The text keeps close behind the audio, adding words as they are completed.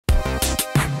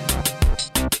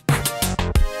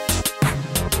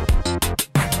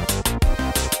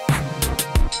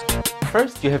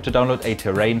First, you have to download a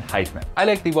terrain height map. I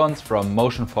like the ones from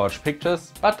Motion Forge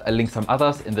Pictures, but I'll link some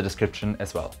others in the description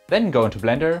as well. Then go into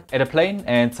Blender, add a plane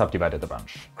and subdivide it a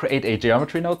bunch. Create a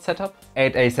geometry node setup,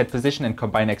 add a set position and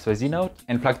combine XYZ node,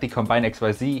 and plug the combine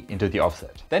XYZ into the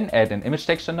offset. Then add an image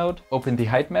texture node, open the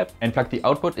height map, and plug the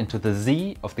output into the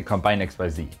Z of the combine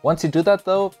XYZ. Once you do that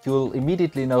though, you'll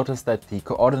immediately notice that the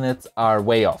coordinates are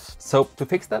way off. So to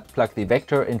fix that, plug the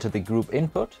vector into the group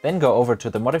input, then go over to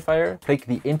the modifier, click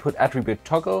the input attribute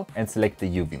toggle and select the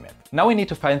UV map. Now we need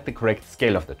to find the correct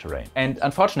scale of the terrain. And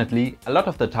unfortunately, a lot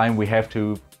of the time we have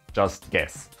to just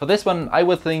guess. For this one, I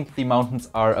would think the mountains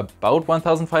are about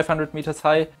 1,500 meters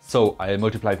high, so I'll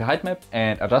multiply the height map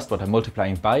and adjust what I'm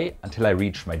multiplying by until I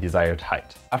reach my desired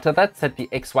height. After that, set the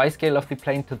XY scale of the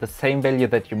plane to the same value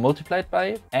that you multiplied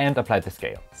by and apply the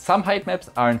scale. Some height maps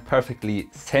aren't perfectly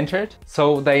centered,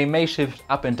 so they may shift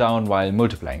up and down while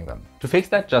multiplying them. To fix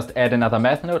that, just add another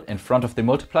math node in front of the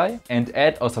multiply and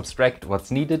add or subtract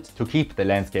what's needed to keep the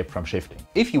landscape from shifting.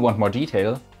 If you want more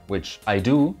detail, which I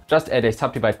do, just add a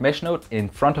subdivide mesh node in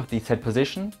front of the set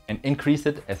position and increase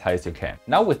it as high as you can.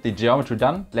 Now with the geometry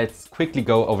done, let's quickly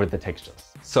go over the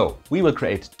textures. So we will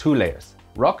create two layers,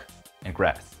 rock and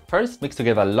grass. First, mix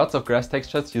together lots of grass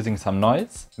textures using some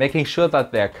noise, making sure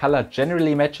that their color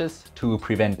generally matches to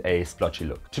prevent a splotchy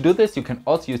look. To do this, you can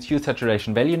also use hue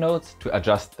saturation value nodes to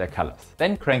adjust their colors.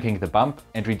 Then cranking the bump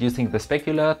and reducing the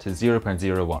specular to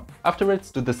 0.01. Afterwards,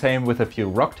 do the same with a few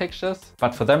rock textures,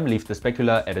 but for them leave the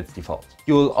specular at its default.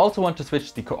 You will also want to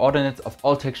switch the coordinates of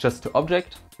all textures to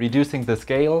object, reducing the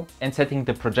scale and setting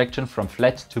the projection from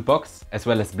flat to box, as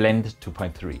well as blend to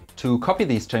 0.3. To copy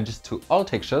these changes to all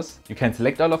textures, you can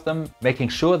select all of them, making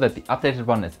sure that the updated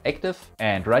one is active,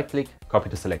 and right-click, copy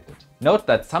to selected. Note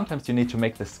that sometimes you need to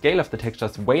make the scale of the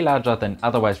textures way larger than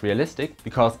otherwise realistic,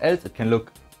 because else it can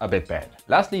look a bit bad.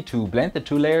 Lastly, to blend the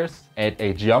two layers, add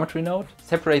a geometry node,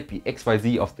 separate the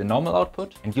XYZ of the normal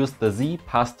output, and use the Z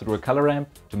passed through a color ramp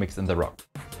to mix in the rock.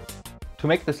 To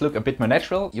make this look a bit more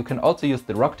natural, you can also use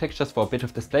the rock textures for a bit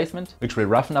of displacement, which will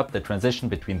roughen up the transition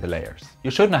between the layers. You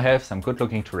should now have some good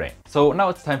looking terrain. So now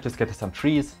it's time to scatter some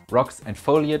trees, rocks and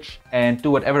foliage and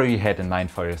do whatever you had in mind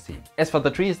for your scene. As for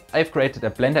the trees, I've created a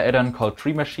Blender add-on called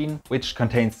Tree Machine, which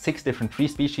contains 6 different tree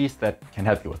species that can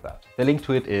help you with that. The link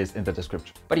to it is in the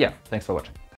description. But yeah, thanks for watching.